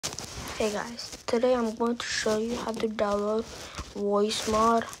Hey guys, today I'm going to show you how to download voice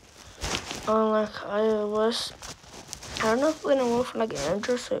mod on like iOS. I don't know if it's gonna work for like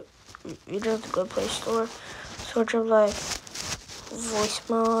Android, so you just have to go to Play Store, search up like voice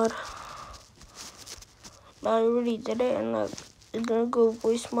mod. But I already did it, and like it's gonna go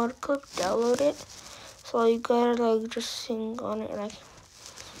voice mod clip, download it. So you gotta like just sing on it. Like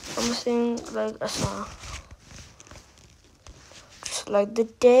I'm gonna sing like a song, just like the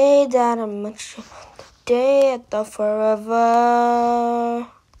day that I met you. Day at the forever.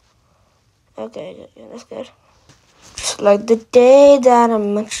 Okay, that's good. Just like the day that I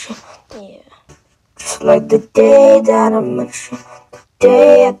met you. Yeah. Just like the day that I met you.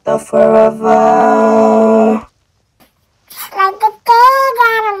 Day at the forever. Just like the day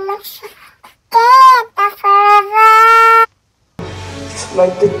that I met you. Day at the forever. Just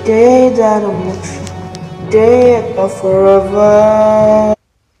like the day that I met you. Day at the forever.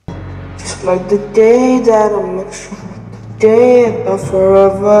 Just like the day that I met you. Day at the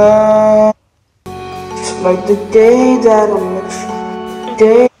forever. Just like the day that I met you.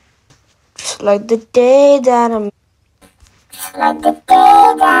 Day. Just like the day that I met you. Just like the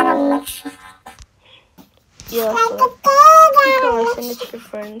day that I met you. Yeah, so you can like send it to your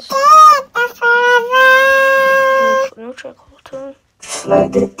friends. No track hold time. Just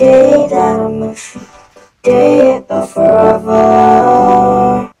like the day that I met you. Day at the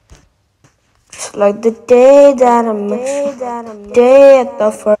forever. Just like the day that I met you. Day at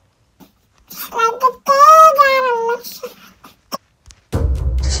the forever. Just like the day that I met you.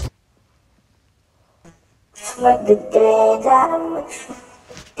 Just like the day that I met you.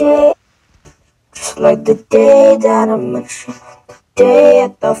 Day. Just like the day that I met you. Day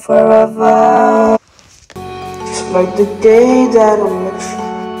at the forever. Just like the day that I met you.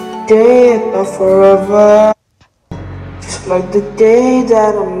 Day at the forever. Just like the day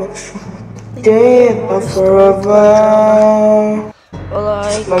that I met you. Day at the forever.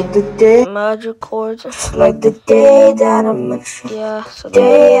 Like the day major chords. Like the day that I met you. Yeah, so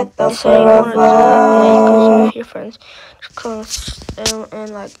day at the forever. Yeah, you can send it to your friends.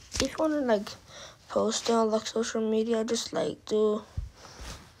 And like if you wanna like post it on like social media, just like did.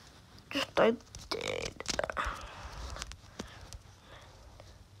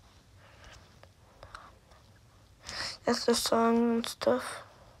 That's the song and stuff.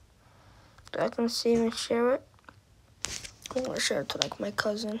 I can save and share it. I'm gonna share it to like my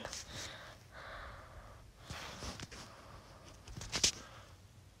cousin.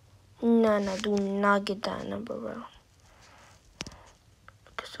 No, do not get that number, bro.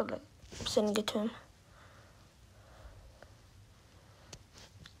 So like, I'm sending it to him.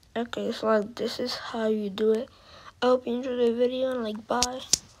 Okay, so like this is how you do it. I hope you enjoyed the video and like bye.